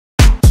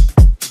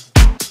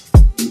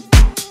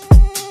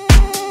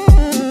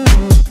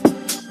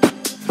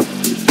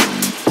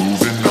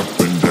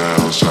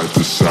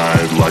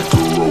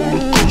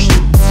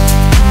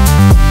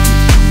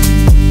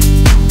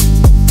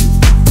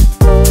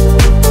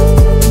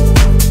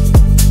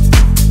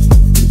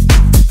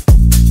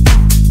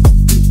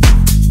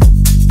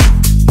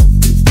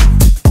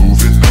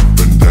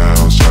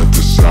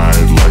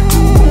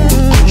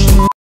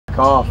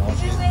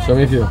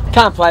with you.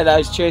 Can't play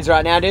those tunes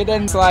right now, dude.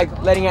 Then it's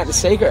like letting out the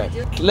secret.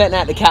 Letting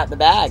out the cat in the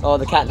bag. Or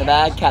the cat in the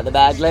bag, cat in the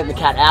bag, letting the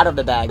cat out of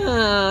the bag.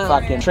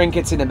 Fucking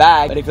trinkets in the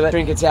bag. But if you let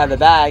trinkets out of the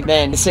bag,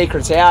 then the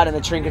secret's out and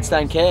the trinkets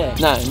don't care.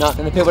 No, not,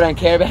 and the people don't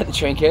care about the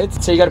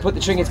trinkets. So you gotta put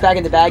the trinkets back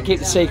in the bag, keep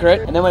the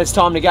secret, and then when it's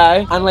time to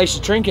go, unleash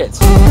the trinkets.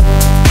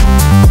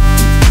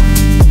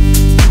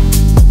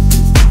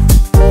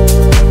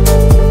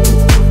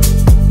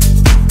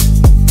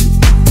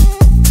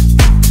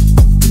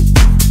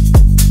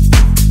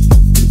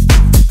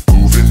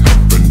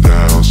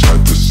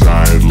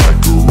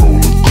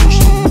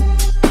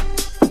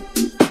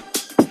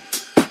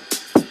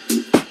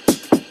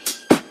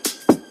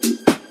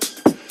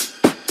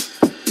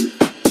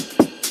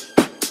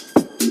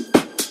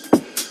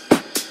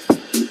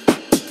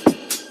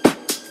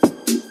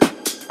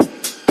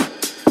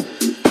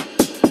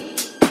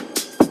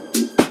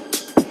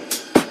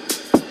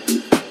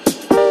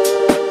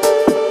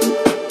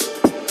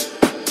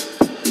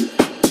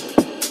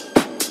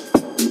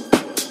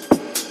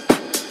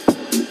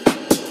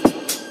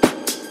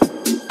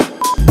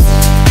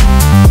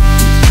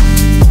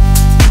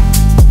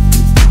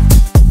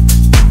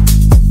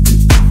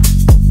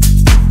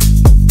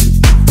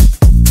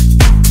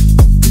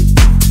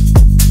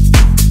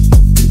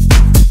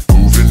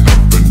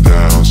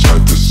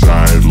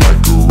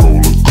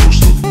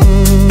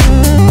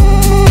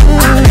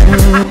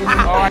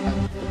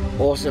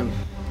 Awesome.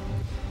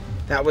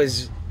 That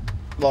was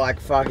like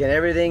fucking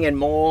everything and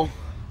more,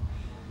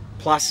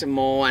 plus some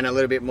more and a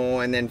little bit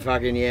more, and then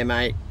fucking yeah,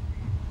 mate.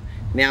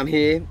 Now I'm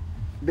here,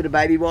 bit of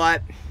baby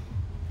wipe.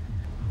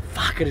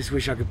 Fuck, I just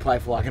wish I could play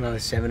for like another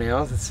 7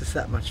 hours. It's just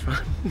that much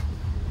fun.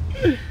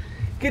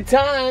 Good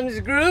times,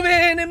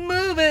 grooving and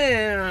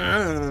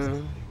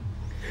moving.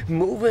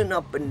 Moving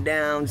up and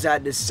down,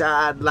 side to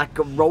side like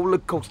a roller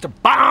coaster.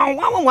 Bow,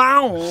 wow,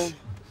 wow.